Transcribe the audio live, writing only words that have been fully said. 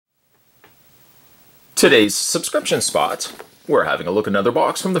Today's subscription spot, we're having a look at another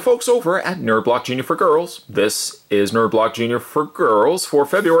box from the folks over at Nerd Block Jr. for Girls. This is Nerd Block Jr. for Girls for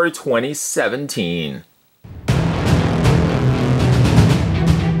February 2017.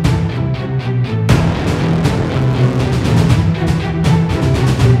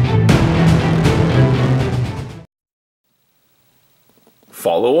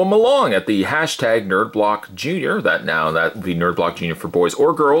 Follow them along at the hashtag NerdBlockJr. That would be Nerd Block Jr. for boys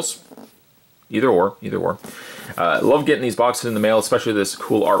or girls. Either or. Love getting these boxes in the mail, especially this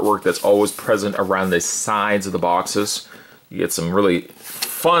cool artwork that's always present around the sides of the boxes. You get some really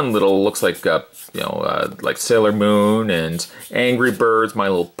fun little, looks like, like Sailor Moon and Angry Birds, My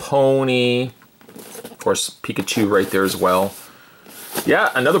Little Pony. Of course, Pikachu right there as well. Yeah,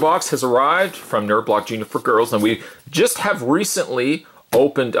 another box has arrived from Nerd Block Jr. for Girls, and we just have recently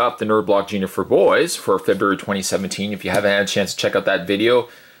opened up the Nerd Block Jr. for Boys for February 2017. If you haven't had a chance to check out that video,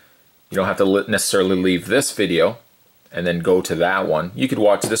 you don't have to necessarily leave this video and then go to that one. You could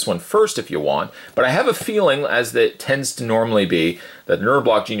watch this one first if you want, but I have a feeling, as it tends to normally be, that Nerd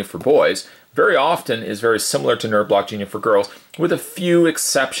Block Jr. for Boys very often is very similar to Nerd Block Jr. for Girls, with a few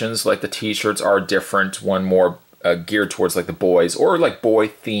exceptions, like the t-shirts are different, one more geared towards like the boys, or like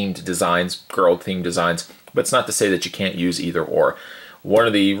boy-themed designs, girl-themed designs, but it's not to say that you can't use either or. One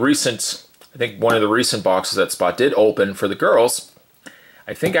of the recent boxes that Spot did open for the girls,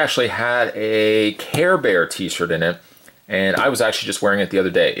 I think actually had a Care Bear t-shirt in it, and I was actually just wearing it the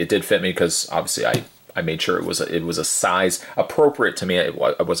other day. It did fit me because obviously I made sure it was a size appropriate to me. I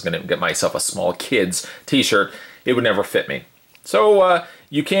wasn't going to get myself a small kid's t-shirt. It would never fit me. So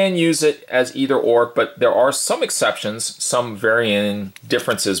you can use it as either or, but there are some exceptions, some varying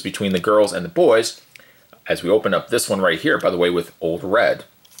differences between the girls and the boys. As we open up this one right here, by the way, with Old Red,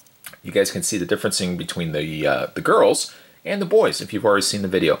 you guys can see the differencing between the girls and the boys if you've already seen the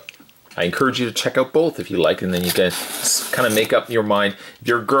video. I encourage you to check out both if you like, and then you can kind of make up your mind. If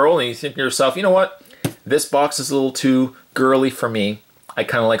you're a girl and you think to yourself, you know what, this box is a little too girly for me, I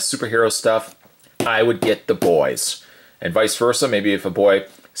kind of like superhero stuff, I would get the boys. And vice versa, maybe if a boy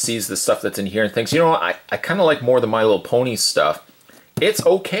sees the stuff that's in here and thinks, you know what, I kind of like more of the My Little Pony stuff, it's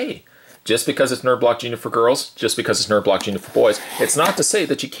okay. Just because it's Nerd Block Jr. for girls, just because it's Nerd Block Jr. for boys, it's not to say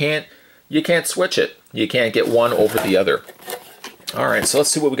that you can't switch it. You can't get one over the other. All right, so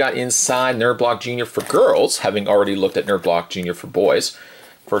let's see what we got inside Nerd Block Jr. for girls, having already looked at Nerd Block Jr. for boys.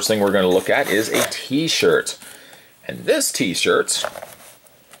 First thing we're going to look at is a t-shirt. And this t-shirt,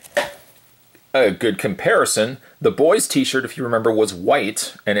 a good comparison, the boys t-shirt, if you remember, was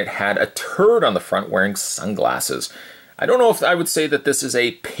white, and it had a turd on the front wearing sunglasses. I don't know if I would say that this is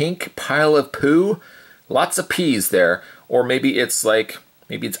a pink pile of poo. Lots of peas there. Or maybe it's ice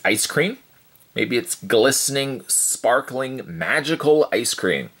cream. Maybe it's glistening, sparkling, magical ice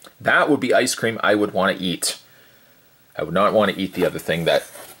cream. That would be ice cream I would want to eat. I would not want to eat the other thing that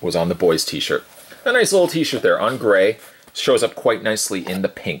was on the boys t-shirt. A nice little t-shirt there on gray. Shows up quite nicely in the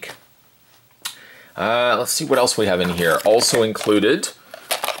pink. Let's see what else we have in here. Also included,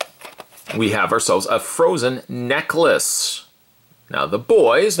 we have ourselves a Frozen necklace. Now the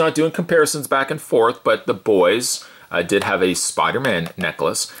boys, not doing comparisons back and forth, but the boys did have a Spider-Man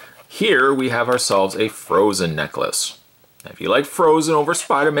necklace. Here we have ourselves a Frozen necklace. Now, if you like Frozen over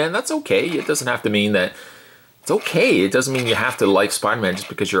Spider-Man, that's okay. It doesn't have to mean that it's okay. It doesn't mean you have to like Spider-Man just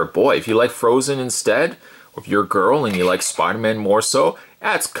because you're a boy. If you like Frozen instead, or if you're a girl and you like Spider-Man more so,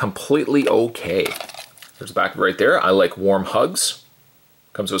 that's completely okay. There's the back right there. I like warm hugs.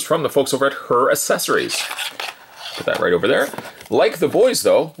 Comes to us from the folks over at Her Accessories. Put that right over there. Like the boys,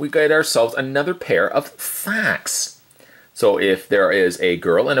 though, we got ourselves another pair of socks. So if there is a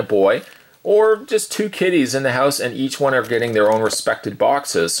girl and a boy, or just two kitties in the house and each one are getting their own respected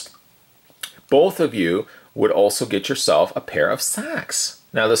boxes, both of you would also get yourself a pair of socks.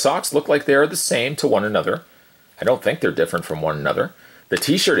 Now the socks look like they're the same to one another. I don't think they're different from one another. The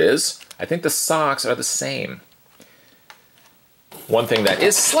t-shirt is. I think the socks are the same. One thing that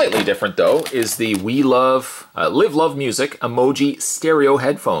is slightly different, though, is the Live Love Music emoji stereo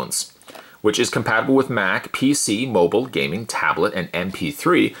headphones, which is compatible with Mac, PC, mobile, gaming, tablet, and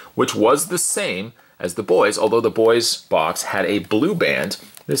MP3, which was the same as the boys, although the boys box had a blue band.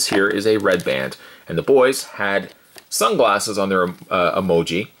 This here is a red band. And the boys had sunglasses on their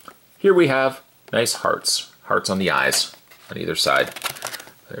emoji. Here we have nice hearts on the eyes on either side.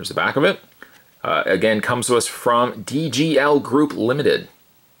 There's the back of it. Again, comes to us from DGL Group Limited.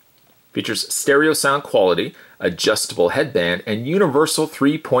 Features stereo sound quality, adjustable headband, and universal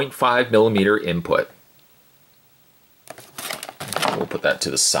 3.5mm input. We'll put that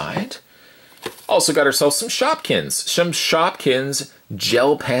to the side. Also got ourselves some Shopkins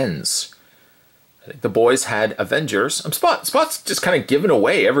gel pens. I think the boys had Avengers. Spot's just kind of giving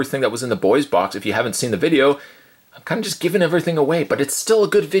away everything that was in the boys box. If you haven't seen the video, I'm kind of just giving everything away, but it's still a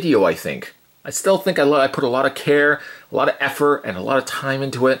good video, I think. I still think I put a lot of care, a lot of effort, and a lot of time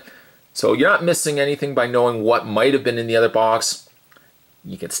into it. So you're not missing anything by knowing what might have been in the other box.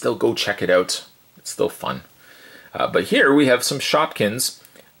 You can still go check it out. It's still fun. But here we have some Shopkins,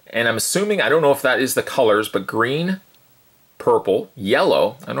 and I'm assuming, I don't know if that is the colors, but green, purple,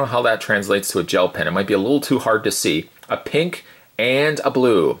 yellow. I don't know how that translates to a gel pen. It might be a little too hard to see. A pink and a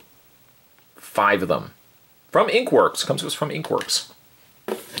blue. 5 of them. From Inkworks. Comes to us from Inkworks.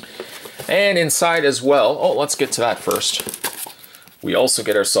 And inside as well, oh, let's get to that first. We also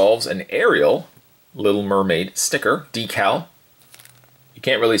get ourselves an Ariel Little Mermaid sticker, decal. You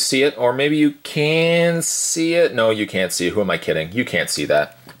can't really see it, or maybe you can see it. No, you can't see it. Who am I kidding? You can't see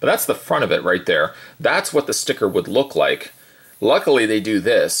that. But that's the front of it right there. That's what the sticker would look like. Luckily they do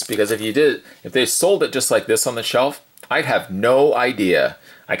this, because if they sold it just like this on the shelf, I'd have no idea.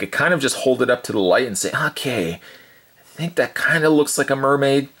 I could kind of just hold it up to the light and say, okay, I think that kind of looks like a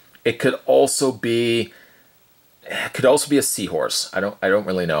mermaid. It could also be a seahorse. I don't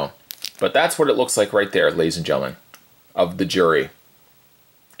really know. But that's what it looks like right there, ladies and gentlemen, of the jury.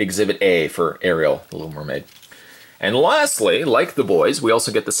 Exhibit A for Ariel, the Little Mermaid. And lastly, like the boys, we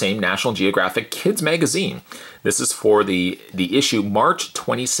also get the same National Geographic Kids magazine. This is for the issue March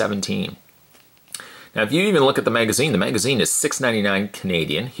 2017. Now, if you even look at the magazine is $6.99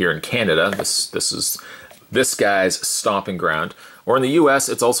 Canadian here in Canada. This is this guy's stomping ground. Or in the US,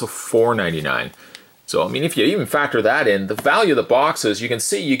 it's also $4.99. So, I mean, if you even factor that in, the value of the boxes, you can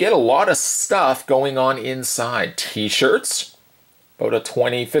see you get a lot of stuff going on inside. T-shirts, about a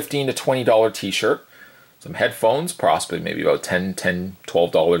 $15 to $20 t-shirt. Some headphones, possibly maybe about $10,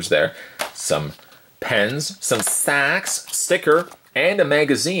 $12 there. Some pens, some sacks, sticker, and a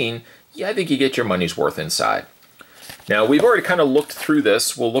magazine. Yeah, I think you get your money's worth inside. Now, we've already kind of looked through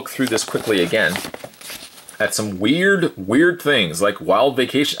this. We'll look through this quickly again at some weird things like Wild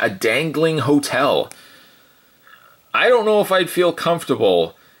Vacation, a dangling hotel. I don't know if I'd feel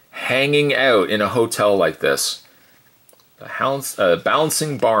comfortable hanging out in a hotel like this. A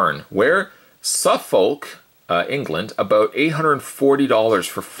bouncing barn. Where? Suffolk, England, about $840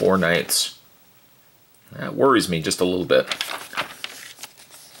 for 4 nights. That worries me just a little bit.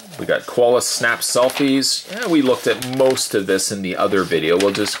 We got koala snap selfies. Yeah, we looked at most of this in the other video.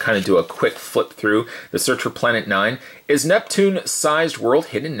 We'll just kind of do a quick flip through. The search for Planet 9. Is Neptune-sized world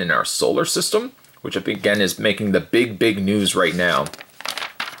hidden in our solar system? Which again is making the big news right now.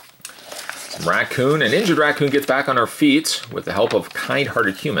 Some raccoon. An injured raccoon gets back on her feet with the help of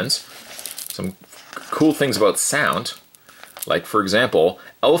kind-hearted humans. Some cool things about sound. Like, for example,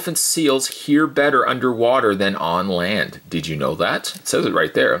 elephant seals hear better underwater than on land. Did you know that? It says it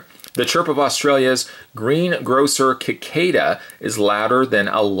right there. The chirp of Australia's greengrocer cicada is louder than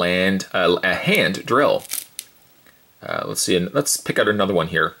a hand drill. Let's see. Let's pick out another one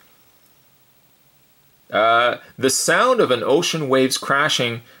here. The sound of an ocean waves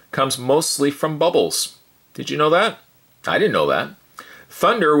crashing comes mostly from bubbles. Did you know that? I didn't know that.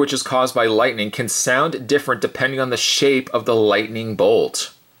 Thunder, which is caused by lightning, can sound different depending on the shape of the lightning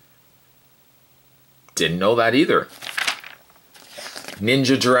bolt. Didn't know that either.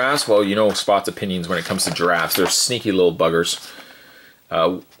 Ninja giraffes. Well, you know Spot's opinions when it comes to giraffes. They're sneaky little buggers.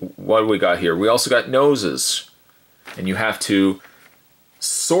 What do we got here? We also got noses. And you have to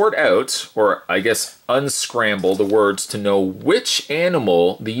sort out, or I guess unscramble the words to know which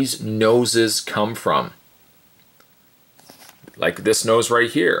animal these noses come from. Like this nose right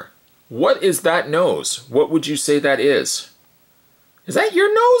here. What is that nose? What would you say that is? Is that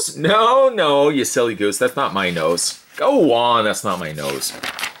your nose? No, you silly goose. That's not my nose. Go on, that's not my nose.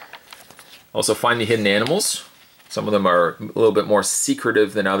 Also, find the hidden animals. Some of them are a little bit more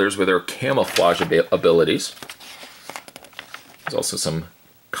secretive than others with their camouflage abilities. There's also some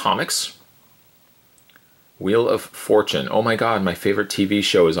comics. Wheel of Fortune. Oh my god, my favorite TV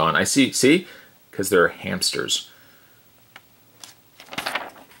show is on. I see? Because they're hamsters.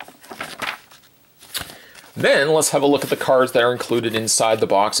 Then let's have a look at the cards that are included inside the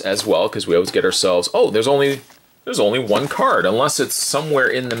box as well, because we always get ourselves, oh, there's only one card, unless it's somewhere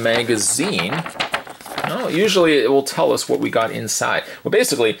in the magazine. No, usually it will tell us what we got inside. Well,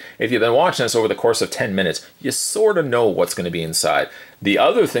 basically, if you've been watching this over the course of 10 minutes, you sort of know what's going to be inside. The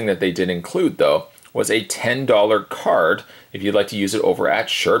other thing that they did include, though, was a $10 card if you'd like to use it over at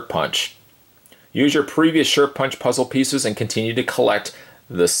Shirt Punch. Use your previous Shirt Punch puzzle pieces and continue to collect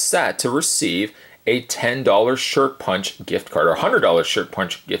the set to receive a $10 Shirt Punch gift card or $100 Shirt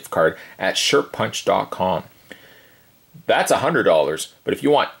Punch gift card at shirtpunch.com. that's $100. But if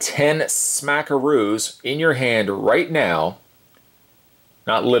you want 10 smackaroos in your hand right now,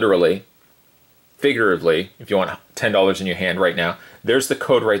 not literally, figuratively, if you want $10 in your hand right now, there's the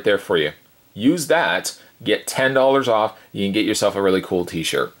code right there for you. Use that, get $10 off, you can get yourself a really cool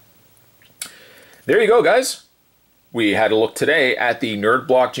t-shirt. There you go, guys. We had a look today at the Nerd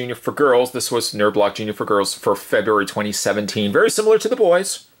Block Junior for Girls. This was Nerd Block Junior for Girls for February 2017. Very similar to the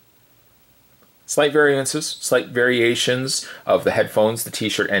boys. Slight variances, slight variations of the headphones, the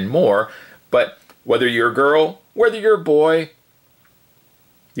t-shirt, and more. But whether you're a girl, whether you're a boy,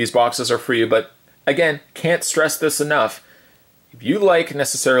 these boxes are for you. But again, can't stress this enough. If you like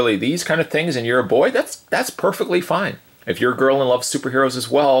necessarily these kind of things and you're a boy, that's perfectly fine. If you're a girl and loves superheroes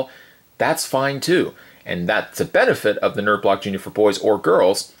as well, that's fine too. And that's the benefit of the Nerd Block Junior for boys or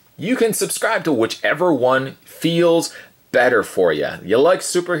girls. You can subscribe to whichever one feels better for you. You like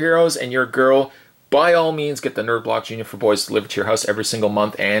superheroes and you're a girl, by all means get the Nerd Block Junior for boys delivered to your house every single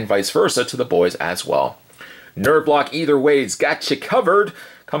month, and vice versa to the boys as well. Nerd Block either way's got you covered.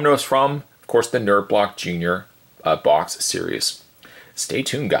 Coming to us from, of course, the Nerd Block Junior box series. Stay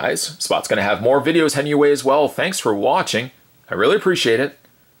tuned, guys. Spot's going to have more videos heading your way as well. Thanks for watching. I really appreciate it.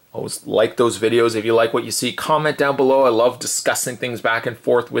 Always like those videos. If you like what you see, comment down below. I love discussing things back and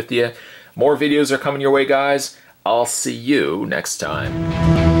forth with you. More videos are coming your way, guys. I'll see you next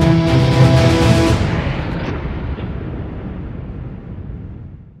time.